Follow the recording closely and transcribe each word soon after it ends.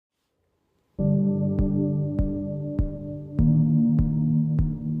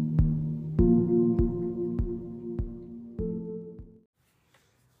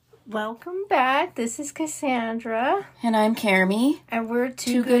Welcome back. This is Cassandra. And I'm Carmi. And we're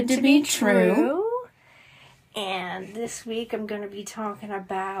Too Good to Be True. And this week I'm going to be talking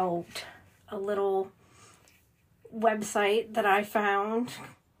about a little website that I found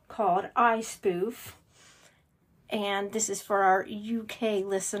called iSpoof. And this is for our UK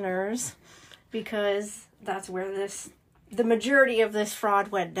listeners because that's where the majority of this fraud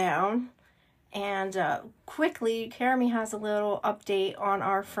went down. And quickly, Carmi has a little update on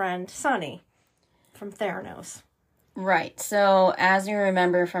our friend Sunny from Theranos. Right. So, as you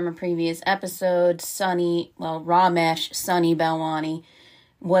remember from a previous episode, Ramesh Sunny Balwani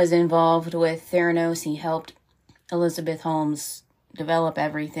was involved with Theranos. He helped Elizabeth Holmes develop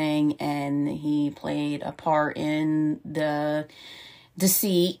everything, and he played a part in the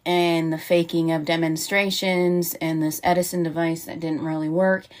deceit and the faking of demonstrations and this Edison device that didn't really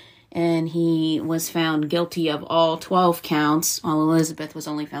work. And he was found guilty of all 12 counts, while Elizabeth was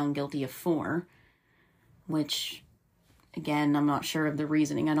only found guilty of 4. Which, again, I'm not sure of the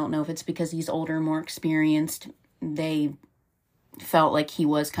reasoning. I don't know if it's because he's older, more experienced. They felt like he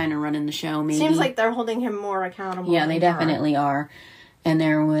was kind of running the show, maybe. Seems like they're holding him more accountable. Yeah, they definitely are. And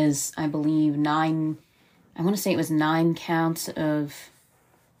there was, I believe, 9 counts of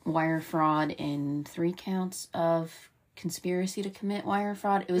wire fraud and 3 counts of conspiracy to commit wire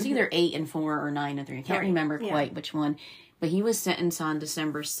fraud. It was either 8 and 4 or 9 and 3. I can't remember quite which one. But he was sentenced on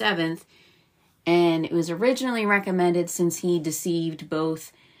December 7th. And it was originally recommended, since he deceived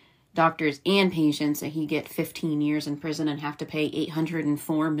both doctors and patients, that he get 15 years in prison and have to pay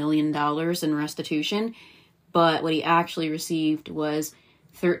 $804 million in restitution. But what he actually received was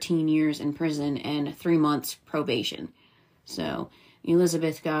 13 years in prison and 3 months probation. So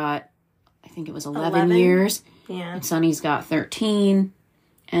Elizabeth got, I think it was 11 years. Yeah. And Sunny's got 13.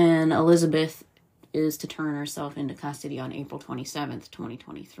 And Elizabeth is to turn herself into custody on April 27th,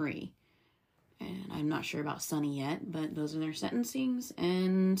 2023. And I'm not sure about Sunny yet, but those are their sentencings.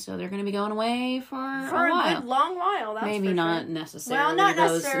 And so they're going to be going away for a while. Good long while, that's Maybe for not sure. necessarily. Well, not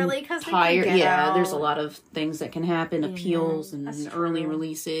necessarily, because they can get out. There's a lot of things that can happen. Appeals and early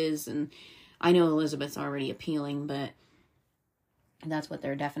releases. And I know Elizabeth's already appealing, but that's what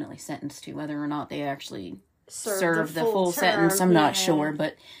they're definitely sentenced to. Whether or not they actually serve the full sentence, I'm not sure.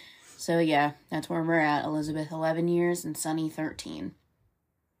 But so, yeah, that's where we're at. Elizabeth, 11 years, and Sunny, 13.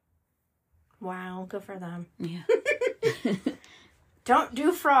 Wow, good for them. Yeah. Don't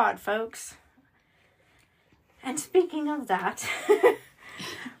do fraud, folks. And speaking of that,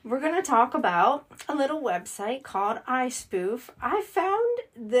 we're going to talk about a little website called iSpoof. I found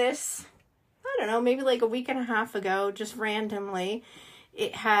this, I don't know, maybe like a week and a half ago, just randomly.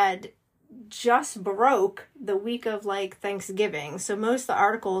 It had just broke the week of like Thanksgiving. So most of the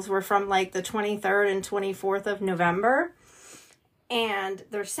articles were from like the 23rd and 24th of November. And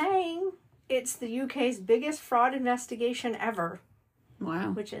they're saying it's the UK's biggest fraud investigation ever.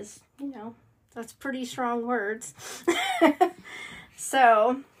 Wow. Which is, that's pretty strong words.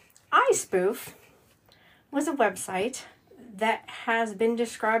 So, iSpoof was a website that has been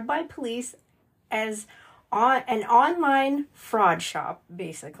described by police as an online fraud shop,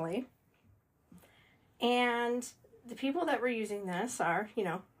 basically. And the people that were using this are,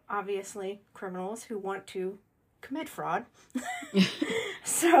 obviously criminals who want to commit fraud.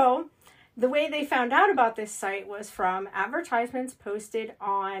 So, the way they found out about this site was from advertisements posted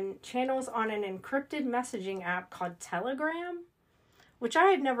on channels on an encrypted messaging app called Telegram, which I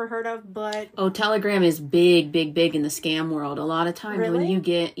had never heard of, but... Oh, Telegram is big in the scam world. A lot of times Really?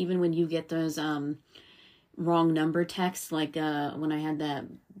 when you get those wrong number texts, like when I had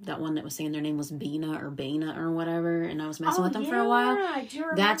that one that was saying their name was Bina or whatever, and I was messing with them for a while. I do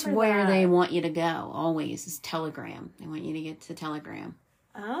remember that's where that. they want you to go, always, is Telegram. They want you to get to Telegram.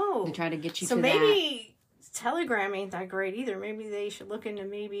 Oh. They try to get you so to maybe Telegram ain't that great either. Maybe they should look into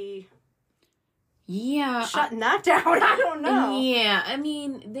shutting that down. I don't know. Yeah, I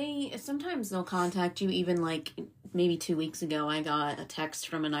mean, sometimes they'll contact you. Even like maybe 2 weeks ago, I got a text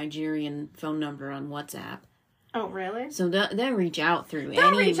from a Nigerian phone number on WhatsApp. Oh, really? So they'll reach out through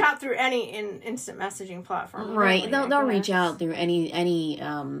any instant messaging platform. Right. Really, They'll reach out through any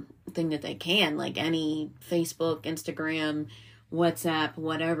thing that they can, like any Facebook, Instagram, WhatsApp,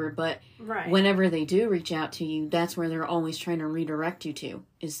 whatever. But whenever they do reach out to you, that's where they're always trying to redirect you to,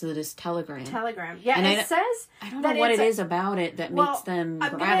 is to this Telegram. Yeah, and it says I don't know what it is about it that makes them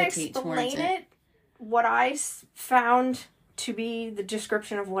gravitate towards it. What I found to be the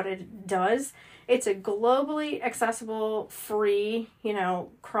description of what it does. It's a globally accessible, free,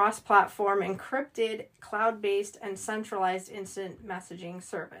 cross-platform, encrypted, cloud-based, and centralized instant messaging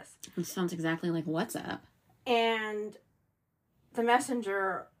service. It sounds exactly like WhatsApp. And the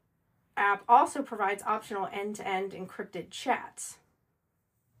messenger app also provides optional end-to-end encrypted chats.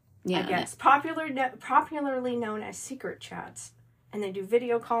 Yeah, I guess popularly known as secret chats, and they do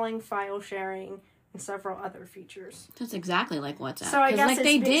video calling, file sharing, and several other features. That's exactly like WhatsApp. So I guess like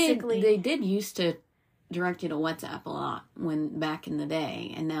it's they did used to direct you to WhatsApp a lot when back in the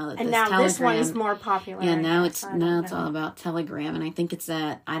day, and now that this one's more popular. Yeah, now it's all about Telegram, and I think it's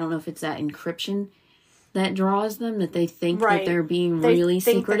that, I don't know if it's that encryption that draws them, that they think that they're being really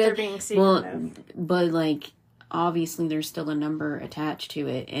secretive. That they're being secretive. Well, but like obviously there's still a number attached to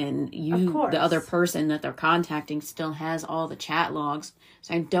it, and the other person that they're contacting still has all the chat logs.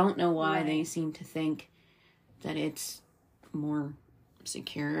 So I don't know why they seem to think that it's more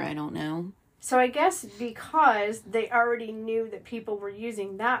secure. I don't know. So I guess because they already knew that people were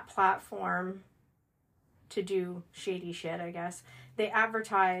using that platform to do shady shit, I guess, they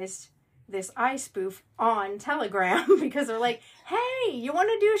advertised this iSpoof on Telegram because they're like, hey, you want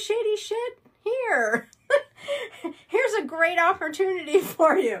to do shady shit? Here. Here's a great opportunity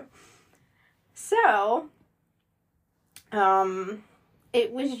for you. So,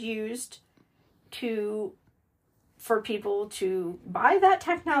 it was used for people to buy that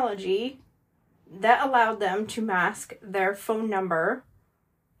technology that allowed them to mask their phone number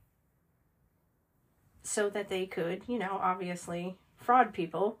so that they could, obviously fraud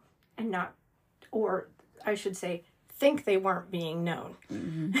people and not, or I should say, think they weren't being known.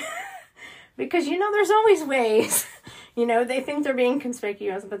 Mm-hmm. Because, there's always ways. They think they're being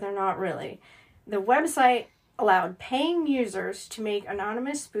conspicuous, but they're not really. The website allowed paying users to make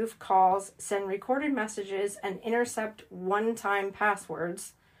anonymous spoof calls, send recorded messages, and intercept one-time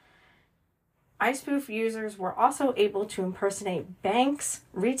passwords. iSpoof users were also able to impersonate banks,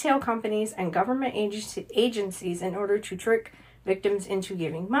 retail companies, and government agencies in order to trick victims into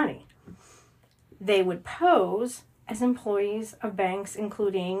giving money. They would pose as employees of banks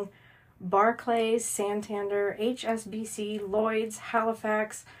including Barclays, Santander, HSBC, Lloyds,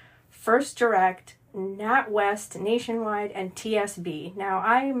 Halifax, First Direct, NatWest, Nationwide, and TSB. Now,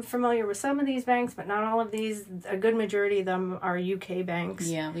 I'm familiar with some of these banks, but not all of these. A good majority of them are UK banks.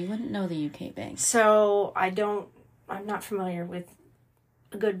 Yeah, we wouldn't know the UK banks. So, I'm not familiar with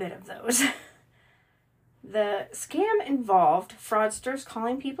a good bit of those. The scam involved fraudsters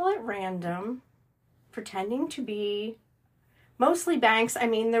calling people at random, pretending to be mostly banks. I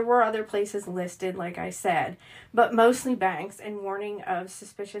mean, there were other places listed, like I said, but mostly banks, and warning of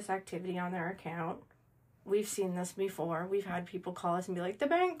suspicious activity on their account. We've seen this before. We've had people call us and be like, the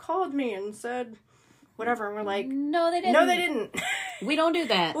bank called me and said whatever. And we're like, no, they didn't. No, they didn't. We don't do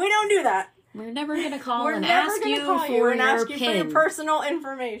that. We don't do that. We're never going to call and ask you for your personal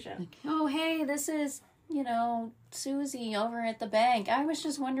information. Like, oh, hey, this is, Susie over at the bank. I was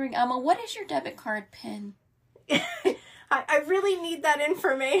just wondering, Emma, what is your debit card PIN? I really need that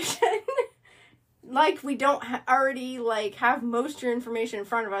information. Like, we don't already, have most of your information in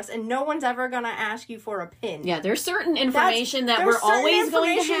front of us, and no one's ever going to ask you for a PIN. Yeah, there's certain information that we're always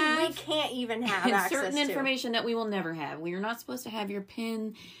going to have. We can't even have access to. Certain information that we will never have. We are not supposed to have your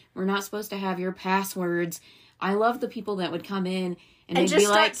PIN. We're not supposed to have your passwords. I love the people that would come in and they'd just be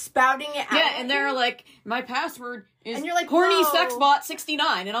like, spouting it out. Yeah, and they're like, my password is and you're like, horny sexbot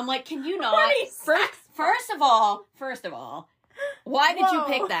 69. And I'm like, can you not? First of all, why did you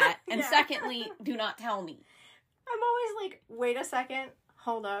pick that? And secondly, do not tell me. I'm always like, wait a second,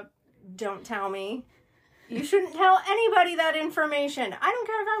 hold up, don't tell me. You shouldn't tell anybody that information. I don't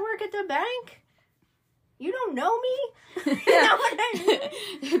care if I work at the bank. You don't know me? You know what I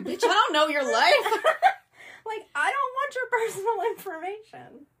mean? Bitch, I don't know your life. Like, I don't want your personal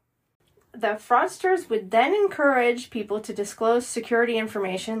information. The fraudsters would then encourage people to disclose security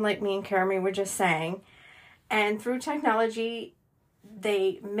information, like me and Jeremy were just saying. And through technology,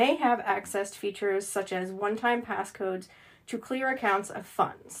 they may have accessed features such as one-time passcodes to clear accounts of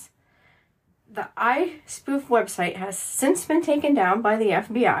funds. The iSpoof website has since been taken down by the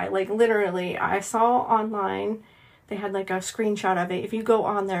FBI. Like, literally, I saw online, they had a screenshot of it. If you go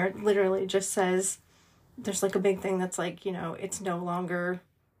on there, it literally just says, there's a big thing that's it's no longer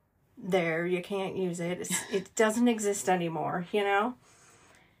there. You can't use it. It doesn't exist anymore,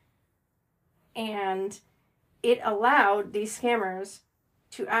 And it allowed these scammers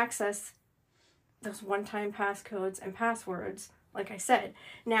to access those one-time passcodes and passwords, like I said.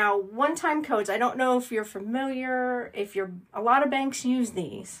 Now, one-time codes, I don't know if you're familiar, a lot of banks use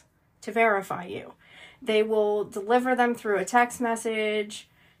these to verify you. They will deliver them through a text message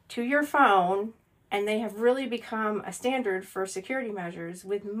to your phone, and they have really become a standard for security measures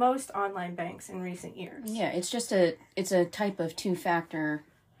with most online banks in recent years. Yeah, it's a type of two-factor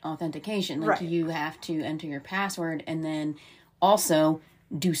authentication. You have to enter your password, and then also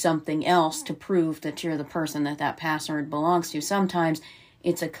do something else to prove that you're the person that password belongs to. Sometimes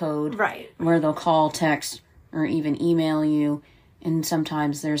it's a code where they'll call, text, or even email you. And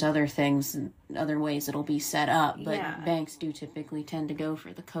sometimes there's other things, other ways it'll be set up. But banks do typically tend to go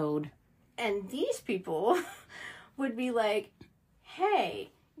for the code. And these people would be like,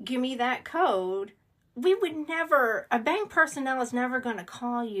 hey, give me that code. We would never, a bank personnel is never going to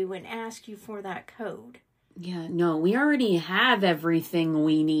call you and ask you for that code. Yeah, no, we already have everything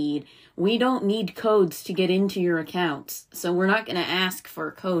we need. We don't need codes to get into your accounts. So we're not going to ask for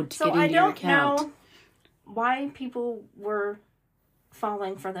a code to get into your account. So I don't know why people were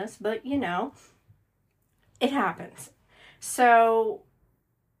falling for this, but it happens. So,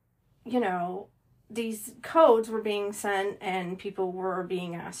 these codes were being sent and people were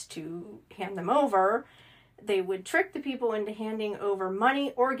being asked to hand them over. They would trick the people into handing over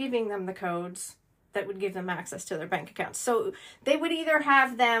money or giving them the codes that would give them access to their bank accounts. So they would either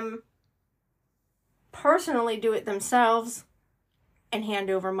have them personally do it themselves and hand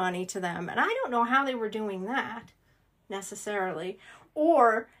over money to them. And I don't know how they were doing that necessarily.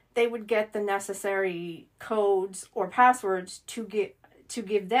 Or they would get the necessary codes or passwords to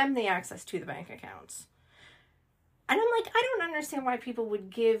give them the access to the bank accounts. And I'm like, I don't understand why people would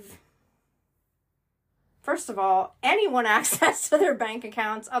give, first of all, anyone access to their bank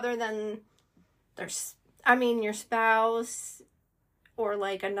accounts other than your spouse or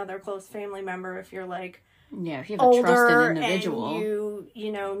like another close family member if you're like if you have a trusted individual and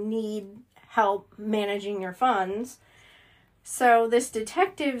you need help managing your funds. So this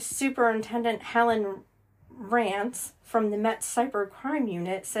detective superintendent Helen Rance from the Met Cybercrime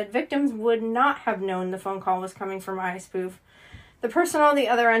Unit said victims would not have known the phone call was coming from iSpoof. The person on the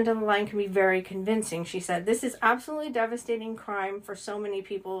other end of the line can be very convincing, she said. This is absolutely devastating crime for so many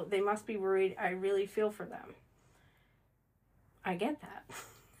people. They must be worried. I really feel for them. I get that.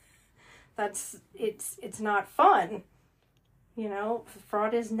 It's not fun.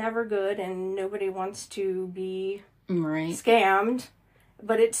 Fraud is never good and nobody wants to be scammed.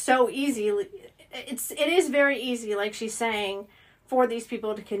 But it's so easy. It is very easy, like she's saying, for these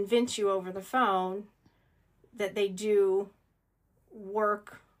people to convince you over the phone that they do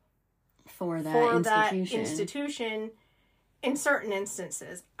work for that institution in certain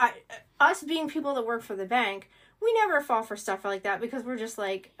instances. Us being people that work for the bank, we never fall for stuff like that because we're just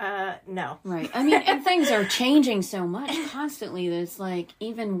like, no. Right. I mean, and things are changing so much constantly that it's like,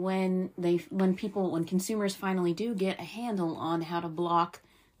 even when consumers finally do get a handle on how to block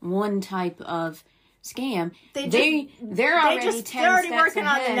one type of scam, they're already working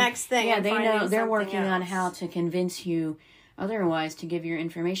ahead. On the next thing. Yeah, they know they're working else. On how to convince you otherwise to give your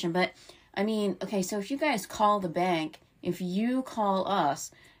information. But I mean, okay, so if you guys call the bank, if you call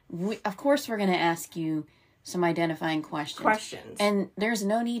us, of course we're going to ask you some identifying questions. And there's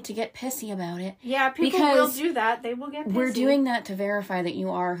no need to get pissy about it. Yeah, people will do that. They will get pissy. We're doing that to verify that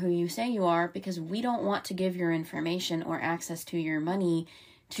you are who you say you are because we don't want to give your information or access to your money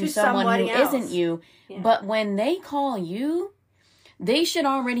to someone who isn't you. Yeah. But when they call you, they should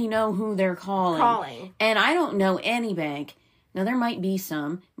already know who they're calling. And I don't know any bank. Now, there might be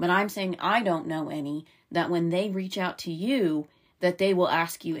some, but I'm saying I don't know any that when they reach out to you, that they will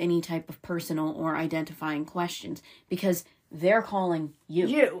ask you any type of personal or identifying questions because they're calling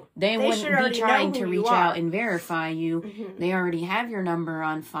you. They wouldn't be trying to reach out and verify you. Mm-hmm. They already have your number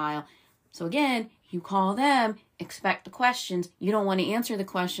on file. So again, you call them, expect the questions. You don't want to answer the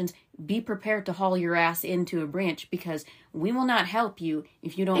questions. Be prepared to haul your ass into a branch because we will not help you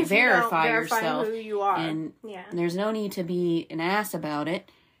if you don't verify yourself. Who you are. And there's no need to be an ass about it.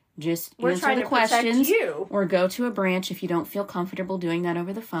 Just answer the questions or go to a branch if you don't feel comfortable doing that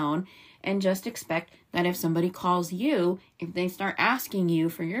over the phone. And just expect that if somebody calls you, if they start asking you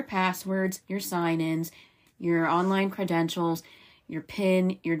for your passwords, your sign-ins, your online credentials, your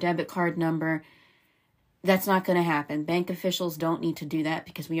PIN, your debit card number, that's not going to happen. Bank officials don't need to do that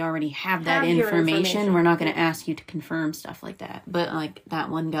because we already have that information. We're not going to ask you to confirm stuff like that. But like that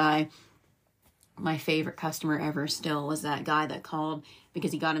one guy, my favorite customer ever still was that guy that called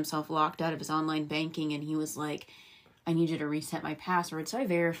because he got himself locked out of his online banking and he was like, I need you to reset my password. So I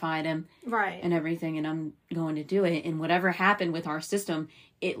verified him and everything and I'm going to do it. And whatever happened with our system,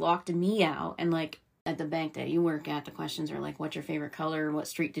 it locked me out. And like at the bank that you work at, the questions are like, what's your favorite color? What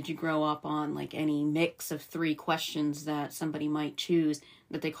street did you grow up on? Like any mix of 3 questions that somebody might choose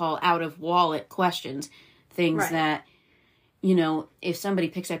that they call out of wallet questions. Things that, you know, if somebody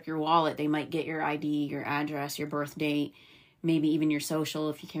picks up your wallet, they might get your ID, your address, your birth date, maybe even your social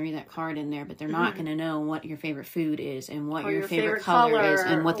if you carry that card in there, but they're not going to know what your favorite food is and what your favorite color is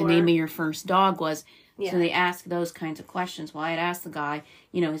and what the name of your first dog was. Yeah. So they ask those kinds of questions. Well, I had asked the guy,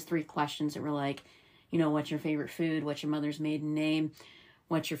 his 3 questions that were like, what's your favorite food? What's your mother's maiden name?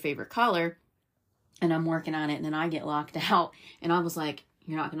 What's your favorite color? And I'm working on it, and then I get locked out. And I was like,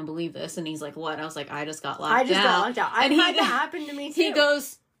 you're not going to believe this. And he's like, what? I was like, I just got locked out. And that happened to me, too. He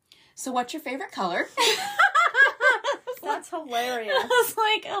goes, so what's your favorite color? That's hilarious. I was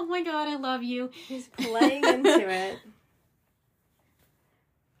like, oh my God, I love you. He's playing into it.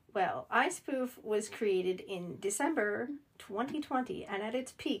 Well, iSpoof was created in December 2020, and at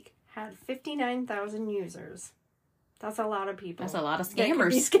its peak had 59,000 users. That's a lot of people. That's a lot of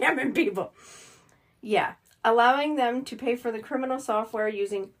scammers. Scamming people. Yeah. Allowing them to pay for the criminal software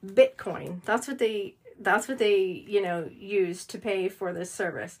using Bitcoin. That's what they use to pay for this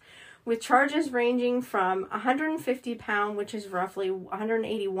service. With charges ranging from £150, which is roughly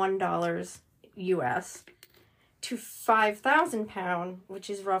 $181 US, to £5,000, which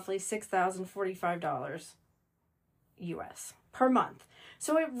is roughly $6,045 US per month.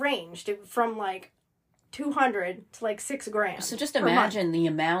 So it ranged from like 200 to like $6,000. So just imagine the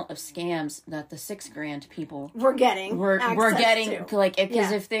amount of scams that the $6,000 people were getting. We're getting to. Like,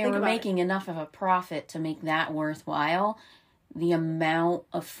 because if they were making enough of a profit to make that worthwhile, the amount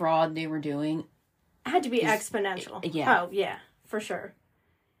of fraud they were doing had to be exponential. Yeah. Oh, yeah, for sure.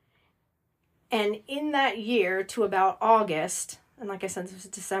 And in that year to about August, and like I said, this was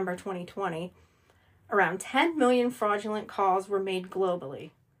December 2020, around 10 million fraudulent calls were made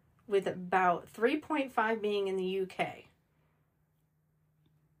globally, with about 3.5 being in the UK.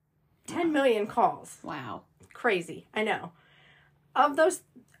 10 million calls. Wow. Crazy, I know. Of those,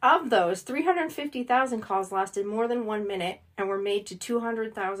 350,000 calls lasted more than 1 minute and were made to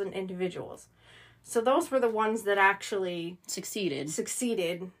 200,000 individuals. So those were the ones that actually succeeded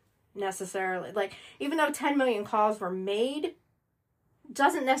necessarily. Like, even though 10 million calls were made,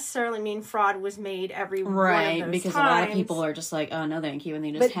 doesn't necessarily mean fraud was made every one of those because times. A lot of people are just like, oh, no, thank you, and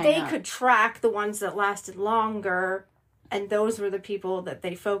they just hang up. But they could track the ones that lasted longer, and those were the people that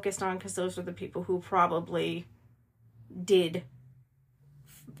they focused on, because those were the people who probably did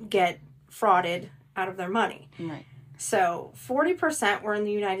get frauded out of their money. Right. So 40% were in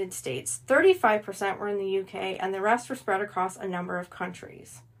the United States, 35% were in the UK, and the rest were spread across a number of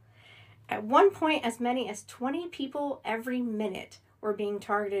countries. At one point, as many as 20 people every minute were being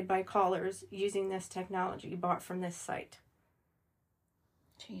targeted by callers using this technology bought from this site.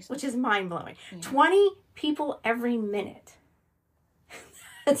 Jesus. Which is mind-blowing. Yeah. 20 people every minute.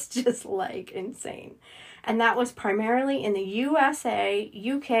 That's just, like, insane. And that was primarily in the USA,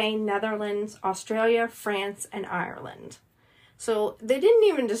 UK, Netherlands, Australia, France, and Ireland. So they didn't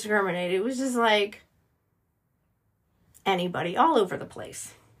even discriminate. It was just like anybody all over the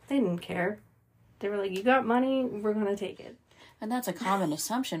place. They didn't care. They were like, you got money, we're going to take it. And that's a common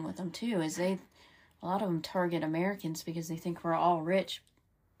assumption with them, too, is a lot of them target Americans because they think we're all rich.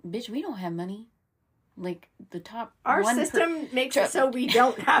 Bitch, we don't have money. Like, the top Our system makes it so we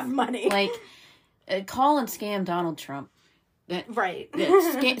don't have money. Like, call and scam Donald Trump. Right.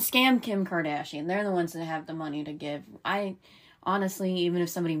 Scam Kim Kardashian. They're the ones that have the money to give. I, honestly, even if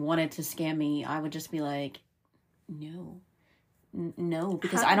somebody wanted to scam me, I would just be like, no,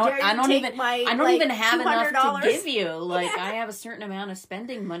 because I don't even have enough to give you. Like, I have a certain amount of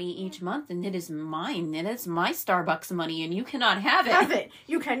spending money each month, and it is mine, and it's my Starbucks money, and you cannot have it.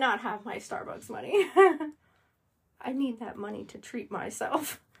 You cannot have my Starbucks money. I need that money to treat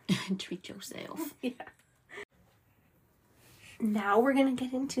myself. Treat yourself. Yeah. Now we're going to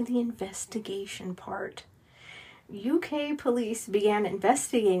get into the investigation part. UK police began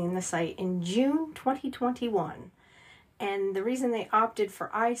investigating the site in June 2021. And the reason they opted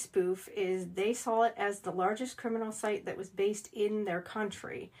for iSpoof is they saw it as the largest criminal site that was based in their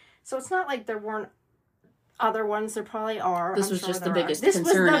country. So it's not like there weren't other ones. There probably are. This was just the biggest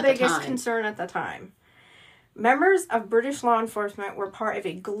concern at the time. Members of British law enforcement were part of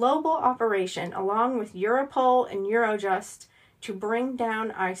a global operation along with Europol and Eurojust to bring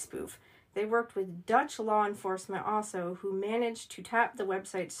down iSpoof. They worked with Dutch law enforcement also, who managed to tap the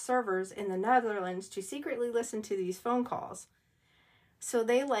website's servers in the Netherlands to secretly listen to these phone calls. So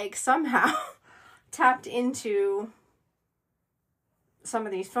they, somehow tapped into some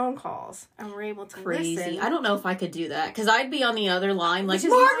of these phone calls and were able to listen. I don't know if I could do that, because I'd be on the other line like,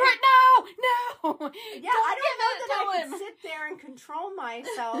 Margaret, no! Yeah, I don't know that I could sit there and control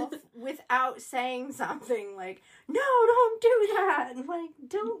myself without saying something like, no, don't do that. And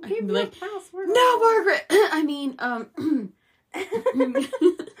don't give me a password. No, Margaret! I mean,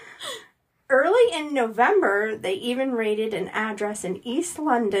 Early in November, they even raided an address in East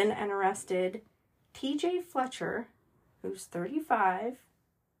London and arrested T.J. Fletcher, who's 35.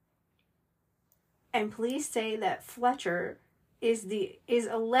 And police say that Fletcher is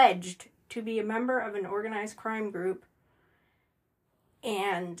alleged to be a member of an organized crime group,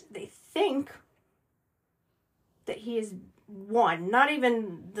 and they think that he is one, not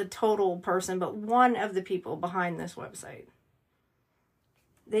even the total person, but one of the people behind this website.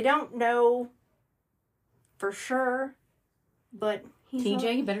 They don't know for sure, but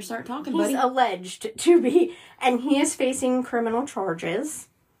TJ, you better start talking, buddy. He's alleged to be, and he is facing criminal charges.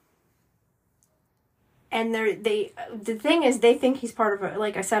 And the thing is, they think he's part of,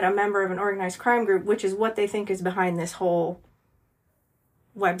 like I said, a member of an organized crime group, which is what they think is behind this whole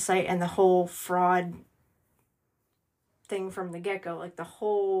website and the whole fraud thing from the get-go. Like, the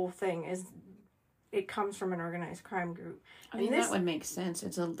whole thing it comes from an organized crime group. I mean, that would make sense.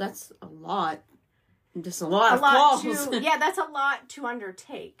 That's a lot. Just a lot of calls. Yeah, that's a lot to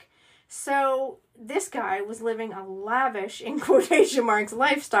undertake. So, this guy was living a lavish, in quotation marks,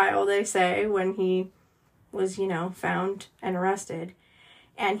 lifestyle, they say, when he was, found and arrested.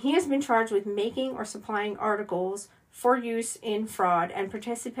 And he has been charged with making or supplying articles for use in fraud and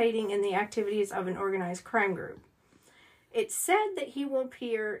participating in the activities of an organized crime group. It's said that he will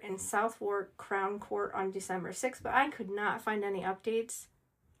appear in Southwark Crown Court on December 6th, but I could not find any updates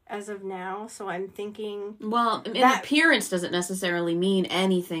as of now, so I'm thinking... Well, an appearance doesn't necessarily mean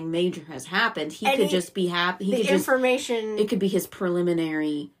anything major has happened. He could just be happy. It could be his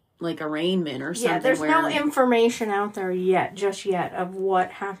preliminary, arraignment or something. Yeah, there's no information out there just yet, of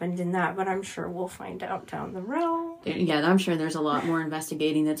what happened in that, but I'm sure we'll find out down the road. Yeah, I'm sure there's a lot more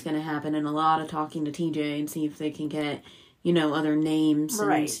investigating that's going to happen, and a lot of talking to TJ and see if they can get... other names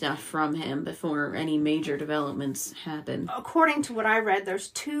and stuff from him before any major developments happen. According to what I read,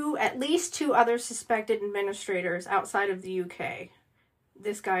 there's at least two other suspected administrators outside of the UK.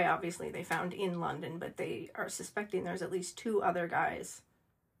 This guy, obviously, they found in London, but they are suspecting there's at least two other guys,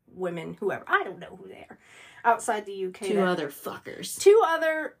 women, whoever. I don't know who they are. Outside the UK. Two other fuckers. Two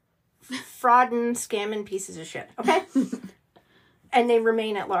other frauding, scamming pieces of shit. Okay? And they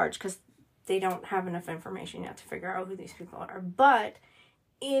remain at large because they don't have enough information yet to figure out who these people are. But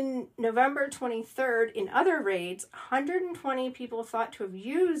in November 23rd, in other raids, 120 people thought to have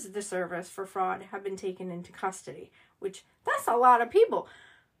used the service for fraud have been taken into custody, which that's a lot of people.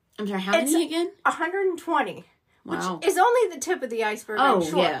 I'm sorry, how many again? 120. Wow. Which is only the tip of the iceberg, I'm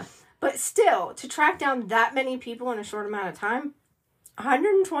sure. Yeah. But still, to track down that many people in a short amount of time,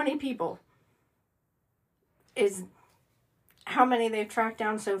 120 people is how many they've tracked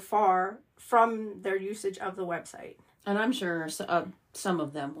down so far from their usage of the website. And I'm sure some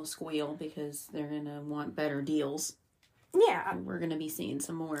of them will squeal because they're going to want better deals. Yeah. And we're going to be seeing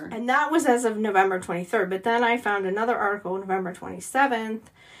some more. And that was as of November 23rd. But then I found another article, November 27th,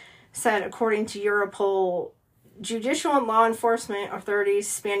 said, according to Europol, judicial and law enforcement authorities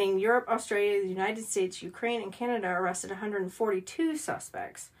spanning Europe, Australia, the United States, Ukraine, and Canada arrested 142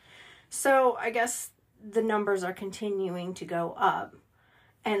 suspects. So I guess the numbers are continuing to go up.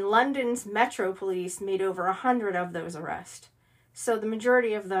 And London's Metro Police made over 100 of those arrests. So the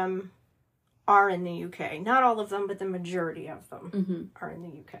majority of them are in the UK. Not all of them, but the majority of them are in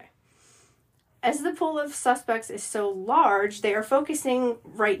the UK. As the pool of suspects is so large, they're focusing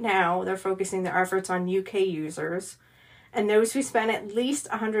their efforts on UK users and those who spent at least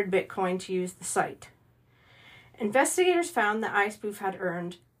 100 Bitcoin to use the site. Investigators found that iSpoof had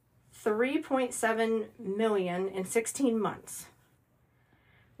earned $3.7 million in 16 months,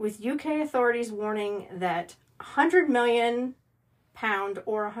 with UK authorities warning that £100 million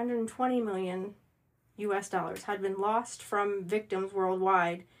or 120 million US dollars had been lost from victims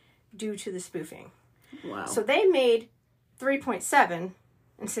worldwide due to the spoofing. Wow. So they made 3.7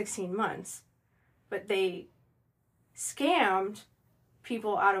 in 16 months, but they scammed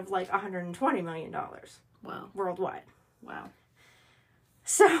people out of $120 million. Wow. Worldwide. Wow.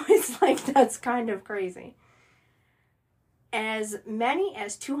 So it's that's kind of crazy. As many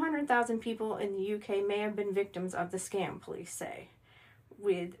as 200,000 people in the UK may have been victims of the scam, police say,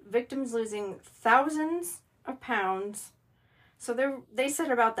 with victims losing thousands of pounds. So they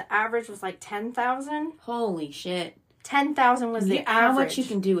said about the average was 10,000. Holy shit. 10,000 was the average. How much you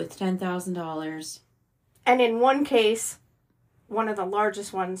can do with $10,000. And in one case, one of the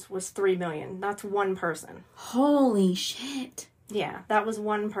largest ones was 3 million. That's one person. Holy shit. Yeah, that was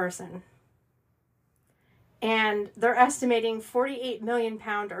one person. And they're estimating £48 million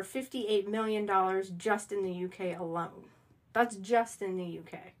or $58 million just in the UK alone. That's just in the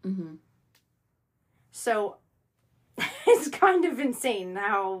UK. Mm-hmm. So it's kind of insane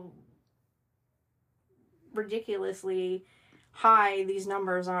how ridiculously high these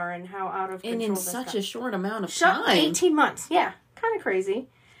numbers are and how out of control and in this such got. a short amount of time. 18 months. Yeah, kind of crazy.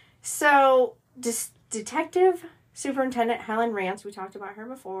 So, Detective Superintendent Helen Rance, we talked about her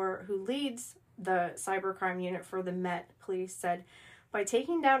before, who leads the cybercrime unit for the Met Police, said, by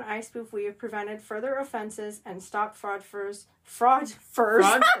taking down iSpoof, we have prevented further offenses and stopped fraudsters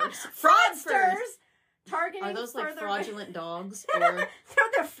targeting. Are those like fraudulent dogs? Or...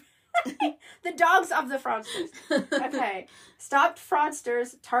 No, the dogs of the fraudsters. Okay. Stopped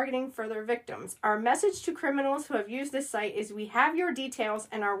fraudsters targeting further victims. Our message to criminals who have used this site is we have your details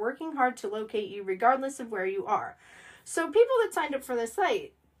and are working hard to locate you regardless of where you are. So people that signed up for this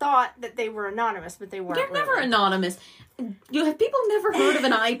site thought that they were anonymous, but they weren't. They're never anonymous. Have people never heard of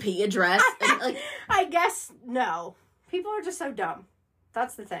an IP address? I guess no. People are just so dumb.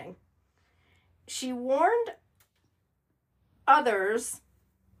 That's the thing. She warned others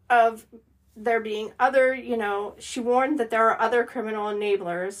of there being other, she warned that there are other criminal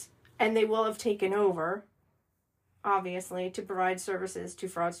enablers, and they will have taken over, obviously, to provide services to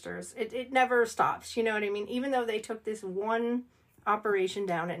fraudsters. It never stops, you know what I mean? Even though they took this one operation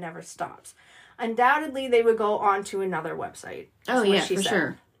down, it never stops. Undoubtedly, they would go on to another website. Oh, yeah, for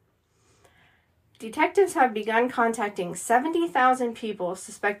sure. Detectives have begun contacting 70,000 people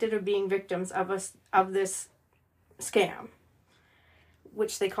suspected of being victims of this scam,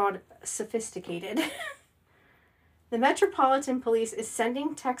 which they called sophisticated. The Metropolitan Police is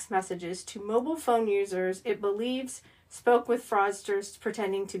sending text messages to mobile phone users it believes spoke with fraudsters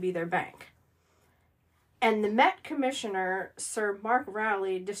pretending to be their bank. And the Met Commissioner, Sir Mark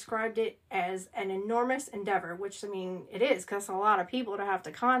Rowley, described it as an enormous endeavor, which, I mean, it is, because a lot of people to have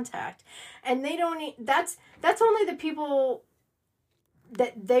to contact. And they don't, that's only the people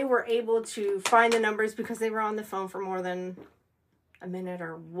that they were able to find the numbers because they were on the phone for more than a minute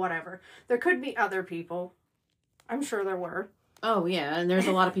or whatever. There could be other people. I'm sure there were. Oh, yeah, and there's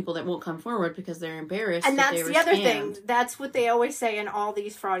a lot of people that won't come forward because they're embarrassed. And that's the other scammed. thing. That's what they always say in all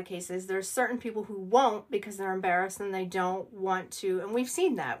these fraud cases. There's certain people who won't because they're embarrassed and they don't want to. And we've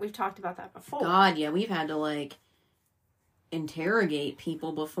seen that. We've talked about that before. God, yeah, we've had to, interrogate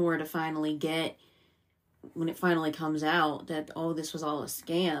people before to finally get, when it finally comes out that, oh, this was all a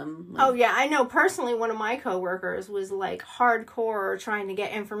scam. Oh, yeah, I know personally one of my coworkers was, hardcore trying to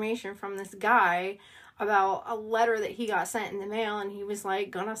get information from this guy about a letter that he got sent in the mail, and he was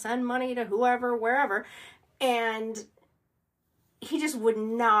gonna send money to whoever, wherever, and he just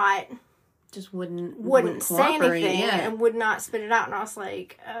wouldn't say anything, and would not spit it out. And I was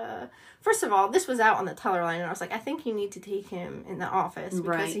like, first of all, this was out on the teller line, and I was like, I think you need to take him in the office,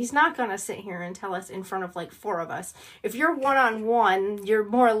 because he's not gonna sit here and tell us in front of 4 of us. If you're one-on-one, you're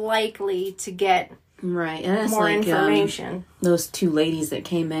more likely to get right, and that's more information. Those 2 ladies that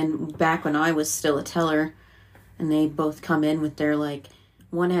came in back when I was still a teller, and they both come in with their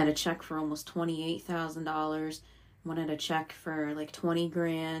one had a check for almost $28,000, one had a check for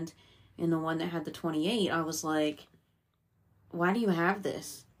 $20,000, and the one that had the 28, I was like, why do you have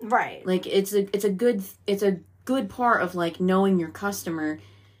this? Right. It's a good part of knowing your customer.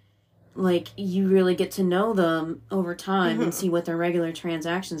 You really get to know them over time and see what their regular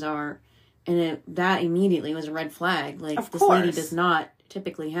transactions are. And that immediately was a red flag. This lady does not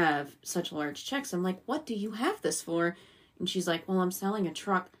typically have such large checks. I'm like, what do you have this for? And she's like, well, I'm selling a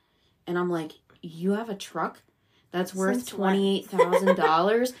truck. And I'm like, you have a truck that's worth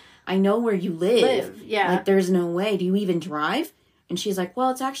 $28,000? I know where you live. Yeah. There's no way. Do you even drive? And she's like, well,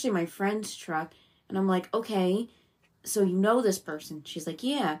 it's actually my friend's truck. And I'm like, okay, so you know this person? She's like,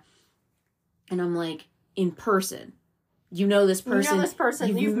 yeah. And I'm like, in person. You know this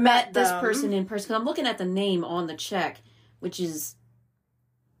person. You've met this person in person. 'Cause I'm looking at the name on the check, which is,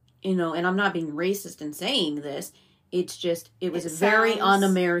 and I'm not being racist in saying this. It's just, it was a very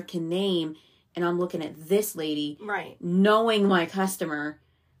un-American name. And I'm looking at this lady. Right. Knowing my customer,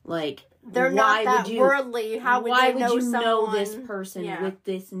 they're not that worldly. How would they know someone? Know this person with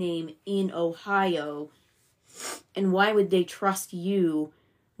this name in Ohio? And why would they trust you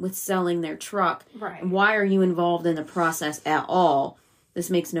with selling their truck? Right. Why are you involved in the process at all? This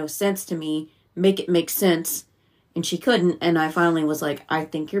makes no sense to me. Make it make sense. And she couldn't. And I finally was like, I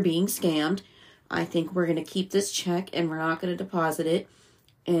think you're being scammed. I think we're going to keep this check and we're not going to deposit it.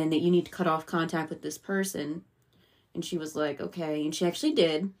 And that you need to cut off contact with this person. And she was like, okay. And she actually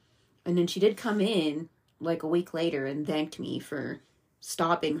did. And then she did come in a week later and thanked me for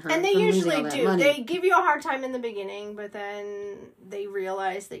stopping her. And they from usually losing all that do. money. They give you a hard time in the beginning, but then they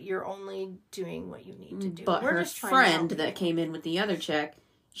realize that you're only doing what you need to do. But her friend that came in with the other check,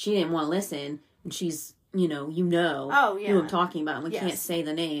 she didn't want to listen. And she's, oh, yeah. who I'm talking about. And we can't say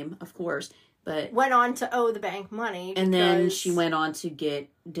the name, of course. But went on to owe the bank money. And then she went on to get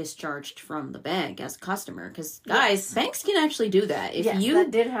discharged from the bank as a customer. Because, guys, banks can actually do that. If you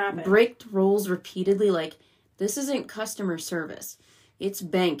that did happen. Break the rules repeatedly, like, this isn't customer service. It's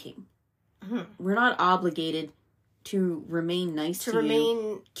banking. Mm-hmm. We're not obligated to remain nice to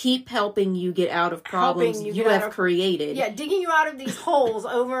you. Keep helping you get out of problems you have created. Yeah, digging you out of these holes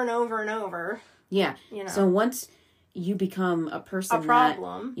over and over and over. Yeah. You know. So once you become a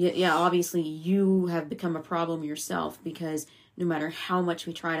problem. Yeah, obviously you have become a problem yourself, because no matter how much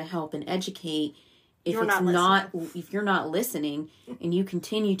we try to help and educate, if you're not listening and you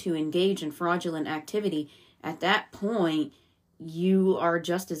continue to engage in fraudulent activity, at that point you are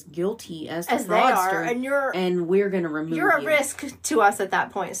just as guilty as the fraudster, and we're going to remove you. You're a risk to us at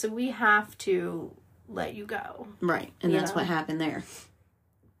that point, so we have to let you go. Right, and that's what happened there.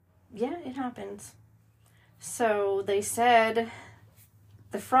 Yeah, it happens. So they said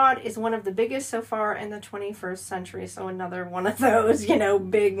the fraud is one of the biggest so far in the 21st century. So another one of those,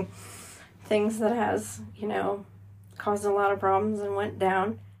 big things that has, caused a lot of problems and went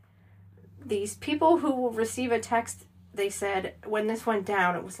down. These people who will receive a text, they said, when this went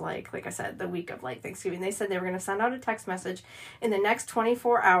down, it was like I said, the week of Thanksgiving. They said they were going to send out a text message in the next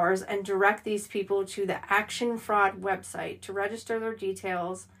 24 hours and direct these people to the Action Fraud website to register their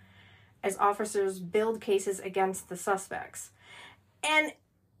details as officers build cases against the suspects. And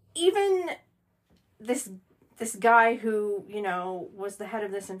even this guy who, was the head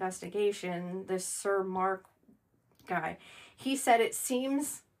of this investigation, this Sir Mark guy, he said it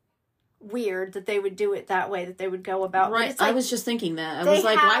seems weird that they would do it that way, that they would go about. Right, I was just thinking that. I was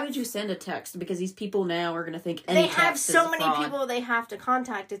like, why would you send a text? Because these people now are going to think any text is a fraud. They have so many people they have to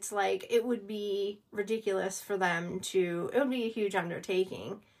contact. It's like, it would be ridiculous for them it would be a huge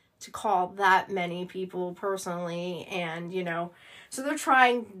undertaking to call that many people personally, and so they're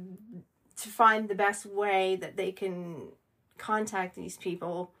trying to find the best way that they can contact these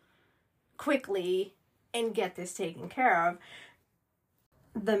people quickly and get this taken care of.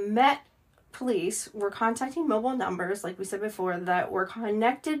 The Met police were contacting mobile numbers, like we said before, that were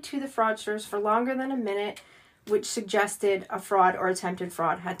connected to the fraudsters for longer than a minute, which suggested a fraud or attempted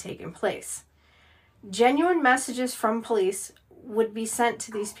fraud had taken place. Genuine messages from police would be sent to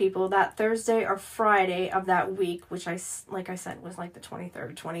these people that Thursday or Friday of that week, which like I said, was like the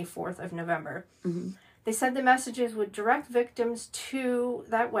 23rd, 24th of November. Mm-hmm. They said the messages would direct victims to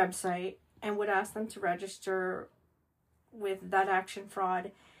that website and would ask them to register with that Action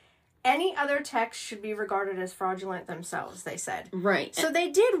Fraud. Any other text should be regarded as fraudulent themselves, they said. Right. So they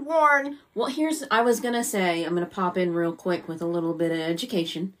did warn. Well, I was going to say, I'm going to pop in real quick with a little bit of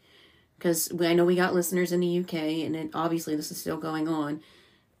education. Because I know we got listeners in the UK, and obviously this is still going on.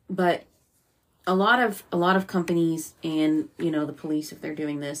 But a lot of companies and, the police, if they're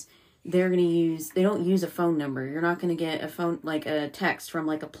doing this, they don't use a phone number. You're not going to get a phone, like a text from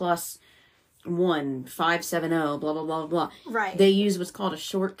like a +1 570 blah blah blah blah. Right. They use what's called a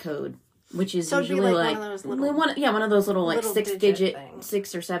short code, which is usually like one of those little like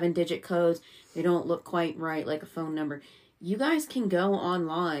 6 or 7 digit codes. They don't look quite right like a phone number. You guys can go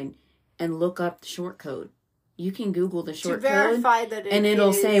online and look up the short code. You can Google the short code to verify that and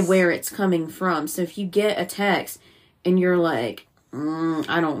it'll say where it's coming from. So if you get a text and you're like,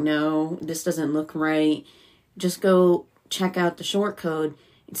 I don't know, this doesn't look right, just go check out the short code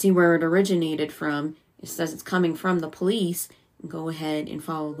and see where it originated from. It says it's coming from the police. Go ahead and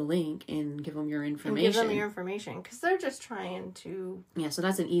follow the link and give them your information. And give them your information, because they're just trying to... Yeah, so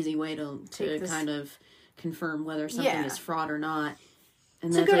that's an easy way to kind of confirm whether something is fraud or not. And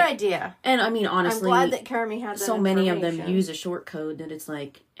it's a good idea. And I mean, honestly, I'm glad that Kermie had that so many of them use a short code that it's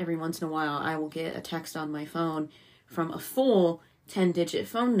like every once in a while I will get a text on my phone from a full 10-digit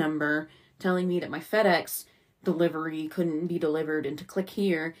phone number telling me that my FedEx delivery couldn't be delivered and to click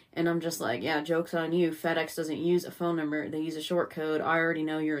here, and I'm just like, yeah, joke's on you. FedEx doesn't use a phone number, they use a short code. I already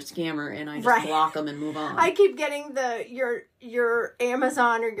know you're a scammer, and I just block them and move on. I keep getting your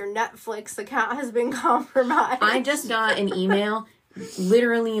Amazon or your Netflix account has been compromised. I just got an email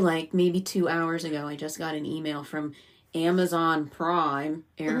literally like maybe 2 hours ago. I just got an email from Amazon Prime,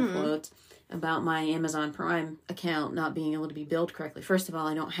 air quotes, about my Amazon Prime account not being able to be billed correctly. First of all,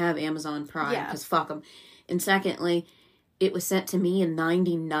 I don't have Amazon Prime because fuck them. And secondly, it was sent to me and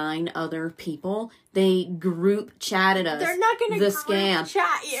 99 other people. They group chatted us. They're not going to group scam.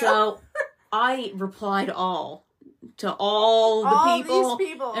 Chat you. So I replied to all these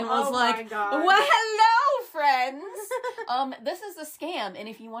people and was like, well, hello, friends. This is a scam. And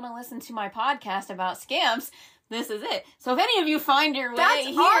if you want to listen to my podcast about scams, this is it. So if any of you find your way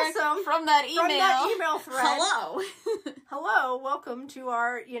here from that email thread. Hello. Hello. Welcome to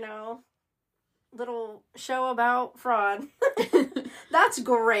our, little show about fraud. That's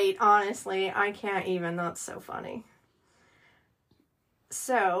great, honestly. I can't even. That's so funny.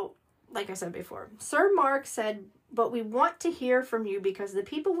 So, like I said before, Sir Mark said, but we want to hear from you because the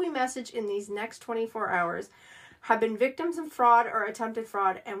people we message in these next 24 hours have been victims of fraud or attempted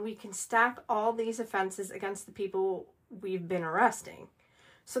fraud, and we can stack all these offenses against the people we've been arresting.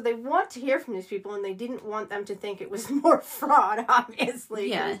 So they want to hear from these people, and they didn't want them to think it was more fraud, obviously.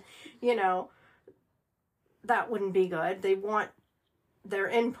 Yeah. You know, that wouldn't be good. They want their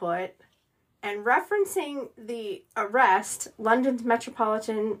input. And referencing the arrest, London's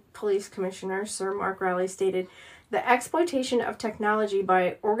Metropolitan Police Commissioner, Sir Mark Rowley, stated, the exploitation of technology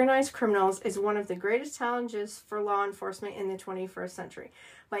by organized criminals is one of the greatest challenges for law enforcement in the 21st century.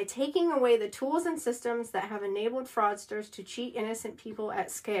 By taking away the tools and systems that have enabled fraudsters to cheat innocent people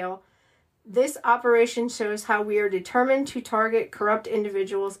at scale, this operation shows how we are determined to target corrupt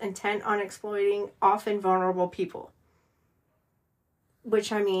individuals intent on exploiting often vulnerable people.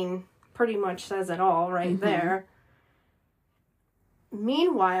 Which, I mean, pretty much says it all right there.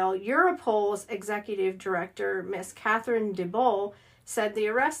 Meanwhile, Europol's executive director, Miss Catherine de Boll, said the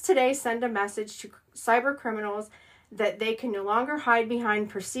arrests today send a message to cyber criminals that they can no longer hide behind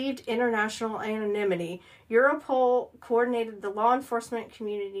perceived international anonymity. Europol coordinated the law enforcement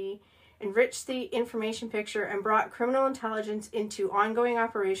community, enriched the information picture, and brought criminal intelligence into ongoing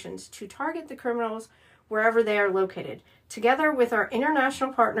operations to target the criminals wherever they are located. Together with our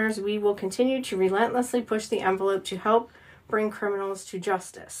international partners, we will continue to relentlessly push the envelope to help bring criminals to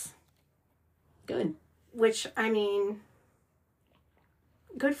justice. Good. Which, I mean,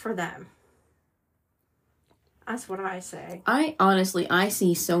 good for them. That's what I say. I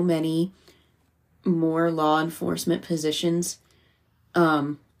see so many more law enforcement positions.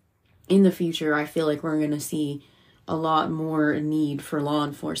 In the future, I feel like we're going to see a lot more need for law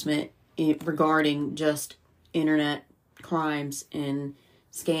enforcement regarding just internet crimes and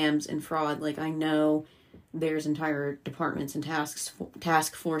scams and fraud. Like, I know there's entire departments and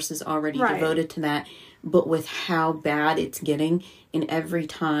task forces already devoted to that, but with how bad it's getting, and every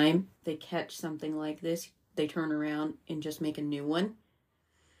time they catch something like this, they turn around and just make a new one.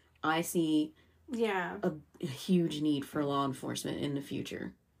 I see a huge need for law enforcement in the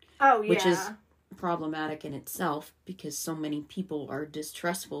future. Oh, yeah. Which is problematic in itself because so many people are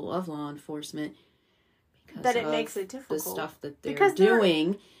distrustful of law enforcement because that it makes it difficult. The stuff that they're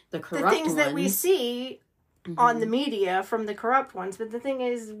doing, the corrupt ones. The things that we see on the media from the corrupt ones. But the thing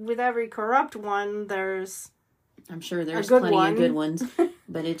is, with every corrupt one, I'm sure there's plenty of good ones,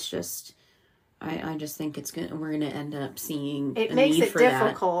 but it's just, I just think we're gonna end up seeing it makes it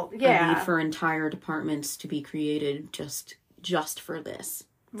difficult. Yeah, a need for entire departments to be created just for this.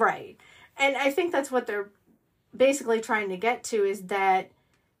 Right, and I think that's what they're basically trying to get to, is that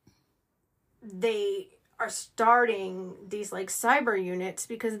they are starting these like cyber units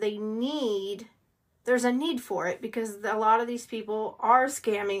because there's a need for it, because a lot of these people are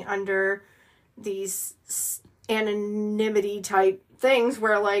scamming under these anonymity type things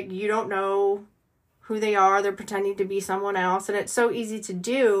where, like, you don't know who they are, they're pretending to be someone else, and it's so easy to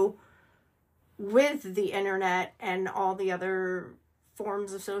do with the internet and all the other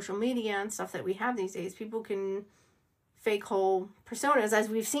forms of social media and stuff that we have these days. People can fake whole personas, as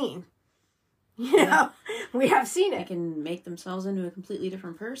we've seen. You know, we have seen it. They can make themselves into a completely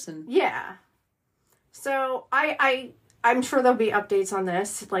different person. Yeah. So I'm sure there'll be updates on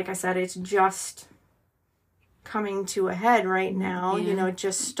this. Like I said, it's just coming to a head right now. Yeah. You know, it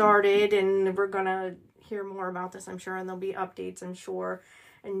just started, and we're going to hear more about this, I'm sure, and there'll be updates, I'm sure.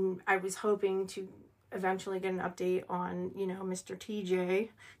 And I was hoping to eventually get an update on, you know, Mr. TJ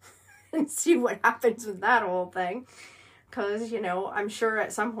and see what happens with that whole thing. Because, you know, I'm sure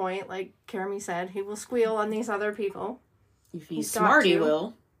at some point, like Kermie said, he will squeal on these other people. If he's smart, he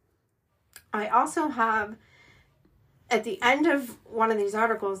will. I also have, at the end of one of these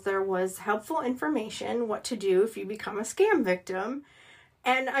articles, there was helpful information, what to do if you become a scam victim.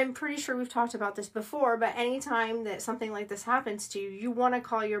 And I'm pretty sure we've talked about this before, but anytime that something like this happens to you, you want to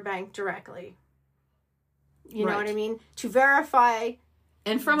call your bank directly. You know what I mean? To verify.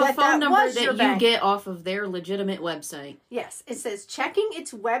 And from a phone number that you get off of their legitimate website. Yes. It says checking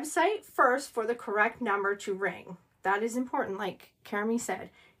its website first for the correct number to ring. That is important. Like Kermie said,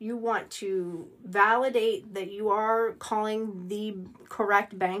 you want to validate that you are calling the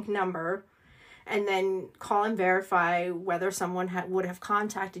correct bank number, and then call and verify whether someone would have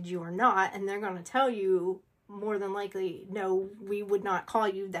contacted you or not. And they're going to tell you more than likely, no, we would not call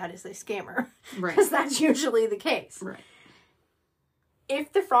you. That is a scammer. Right. Because that's usually the case. Right.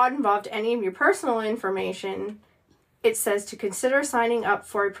 If the fraud involved any of your personal information, it says to consider signing up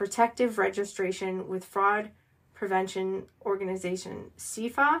for a protective registration with fraud prevention organization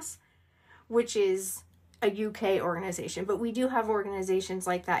CFAS, which is a UK organization. But we do have organizations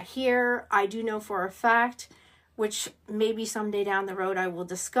like that here. I do know for a fact, which maybe someday down the road I will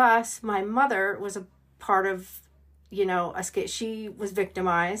discuss, my mother was a part of, she was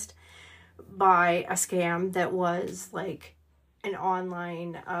victimized by a scam that was like an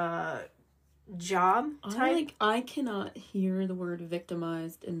online job type. I cannot hear the word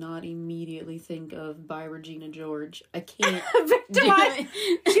victimized and not immediately think of by Regina George. I can't. Victimized.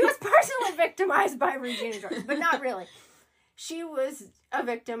 She was personally victimized by Regina George, but not really. She was a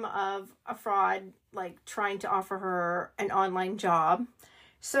victim of a fraud, like trying to offer her an online job.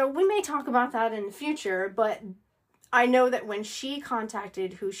 So we may talk about that in the future, but I know that when she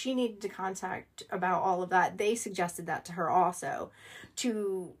contacted who she needed to contact about all of that, they suggested that to her also,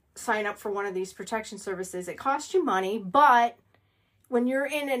 to sign up for one of these protection services. It costs you money, but when you're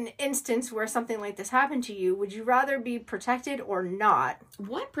in an instance where something like this happened to you, would you rather be protected or not?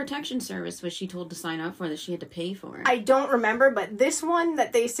 What protection service was she told to sign up for that she had to pay for? I don't remember, but this one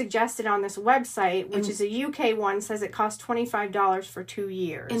that they suggested on this website, which is a UK one, says it costs $25 for 2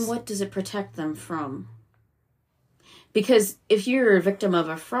 years. And what does it protect them from? Because if you're a victim of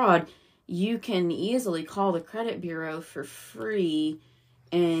a fraud, you can easily call the credit bureau for free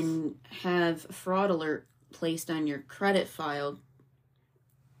and have fraud alert placed on your credit file.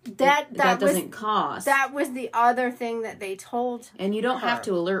 That doesn't cost. That was the other thing that they told And you don't her. have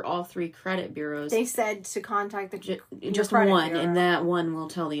to alert all 3 credit bureaus. They said to contact just one, bureau. And that one will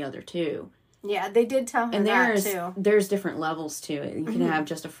tell the other 2. Yeah, they did tell her that too. There's different levels to it. You can have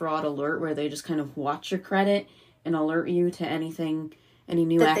just a fraud alert where they just kind of watch your credit and alert you to anything, any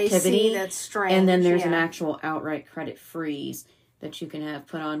new that activity. They see that's strange. And then there's an actual outright credit freeze that you can have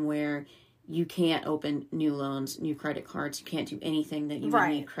put on where you can't open new loans, new credit cards. You can't do anything that you would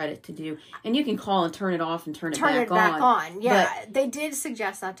need credit to do. And you can call and turn it off and turn it back on. Yeah, but they did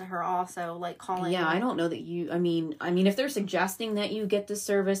suggest that to her also, like calling. Yeah, I don't know that you, I mean, if they're suggesting that you get this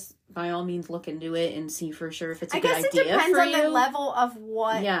service, by all means look into it and see for sure if it's a good idea for you. I guess it depends on the level of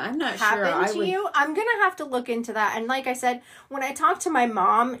what I'm not happened sure. to you. I'm going to have to look into that. And like I said, when I talk to my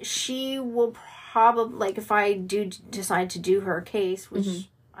mom, she will probably, like if I do decide to do her case, which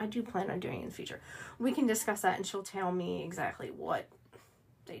I do plan on doing in the future, we can discuss that and she'll tell me exactly what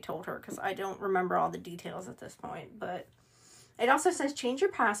they told her because I don't remember all the details at this point. But it also says change your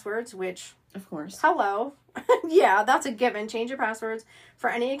passwords, which, of course, hello. Yeah, that's a given. Change your passwords for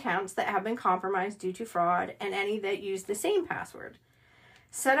any accounts that have been compromised due to fraud and any that use the same password.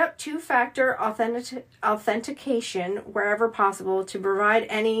 Set up 2-factor authentication wherever possible to provide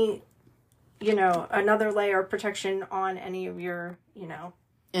any, another layer of protection on any of your,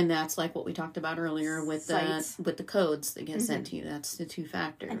 And that's like what we talked about earlier with the codes that get sent to you. That's the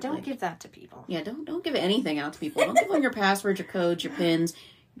 2-factor. And don't give that to people. Yeah, don't give anything out to people. Don't give them your passwords, your codes, your PINs,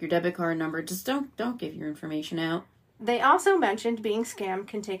 your debit card number. Just don't give your information out. They also mentioned being scammed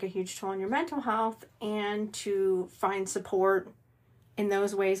can take a huge toll on your mental health and to find support in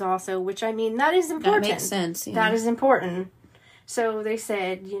those ways also, which that is important. That makes sense. Yeah. That is important. So they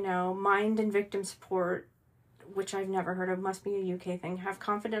said, mind and victim support, which I've never heard of, must be a UK thing, have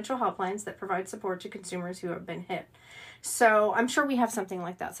confidential helplines that provide support to consumers who have been hit. So I'm sure we have something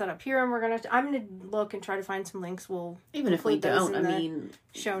like that set up here, and I'm gonna look and try to find some links. We'll even if we don't,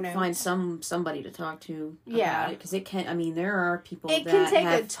 show notes. Find somebody to talk to. About it, because it can. There are people. It can take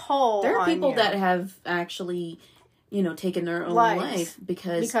a toll. There are people you. that have actually, taken their own life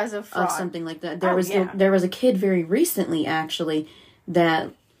because of fraud. Of something like that. There was a kid very recently actually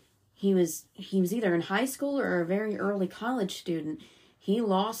that he was either in high school or a very early college student. He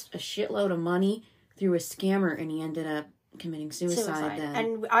lost a shitload of money through a scammer, and he ended up committing suicide. Then.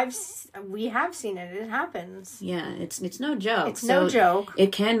 And we have seen it. It happens. Yeah, it's no joke. It's no joke.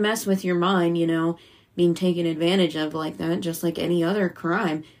 It can mess with your mind, being taken advantage of like that, just like any other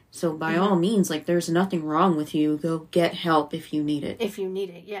crime. So by all means, there's nothing wrong with you. Go get help if you need it. If you need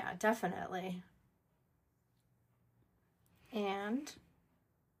it, yeah, definitely. And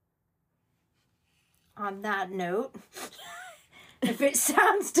on that note... If it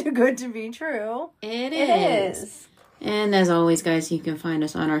sounds too good to be true, it is. And as always, guys, you can find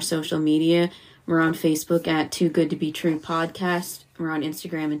us on our social media. We're on Facebook at Too Good to Be True Podcast. We're on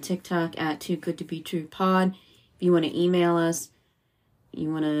Instagram and TikTok at Too Good to Be True Pod. If you want to email us,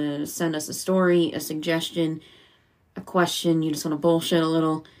 you want to send us a story, a suggestion, a question, you just want to bullshit a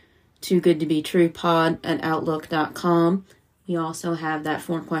little, Too Good to Be True Pod at Outlook.com. We also have that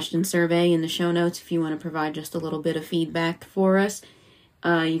 4-question survey in the show notes if you want to provide just a little bit of feedback for us.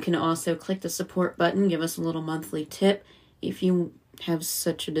 You can also click the support button, give us a little monthly tip if you have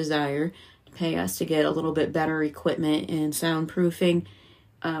such a desire to pay us to get a little bit better equipment and soundproofing.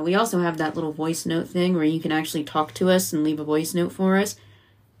 We also have that little voice note thing where you can actually talk to us and leave a voice note for us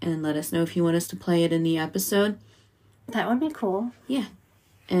and let us know if you want us to play it in the episode. That would be cool. Yeah.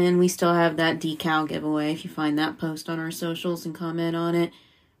 And we still have that decal giveaway. If you find that post on our socials and comment on it,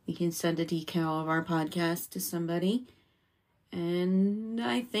 we can send a decal of our podcast to somebody. And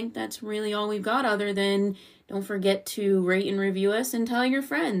I think that's really all we've got, other than don't forget to rate and review us and tell your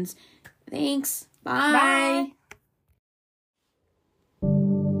friends. Thanks. Bye. Bye.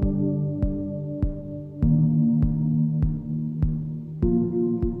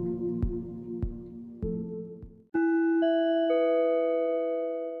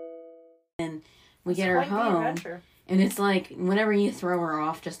 And we get her home, and it's like whenever you throw her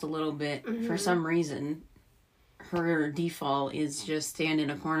off just a little bit, for some reason, her default is just stand in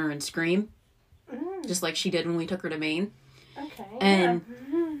a corner and scream, just like she did when we took her to Maine. Okay. And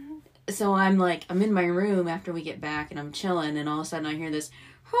so I'm in my room after we get back, and I'm chilling, and all of a sudden I hear this,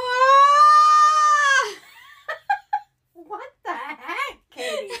 What the heck,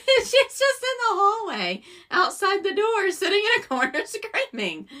 Katie? she's just in the hallway outside the door, sitting in a corner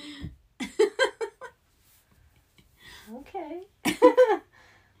screaming. Okay.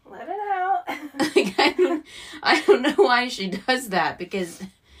 Let it out. I don't know why she does that, because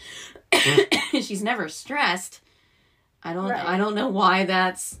she's never stressed. I don't know why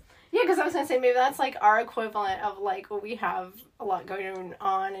that's... Yeah, because I was going to say, maybe that's like our equivalent of like when we have a lot going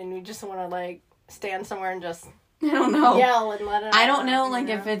on and we just want to like stand somewhere and just I don't know. yell and let it out. I don't know, like,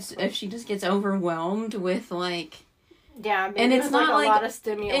 if she just gets overwhelmed with, like... Yeah, maybe and it's not like a lot of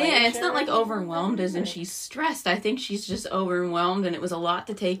stimulation. Yeah, it's not like overwhelmed as in she's stressed. I think she's just overwhelmed, and it was a lot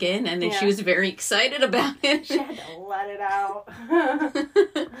to take in, and then she was very excited about it. She had to let it out.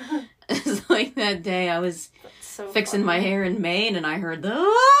 It's like that day I was fixing my hair in Maine, and I heard the...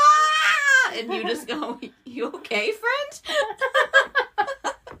 and you just go, "You okay, friend?"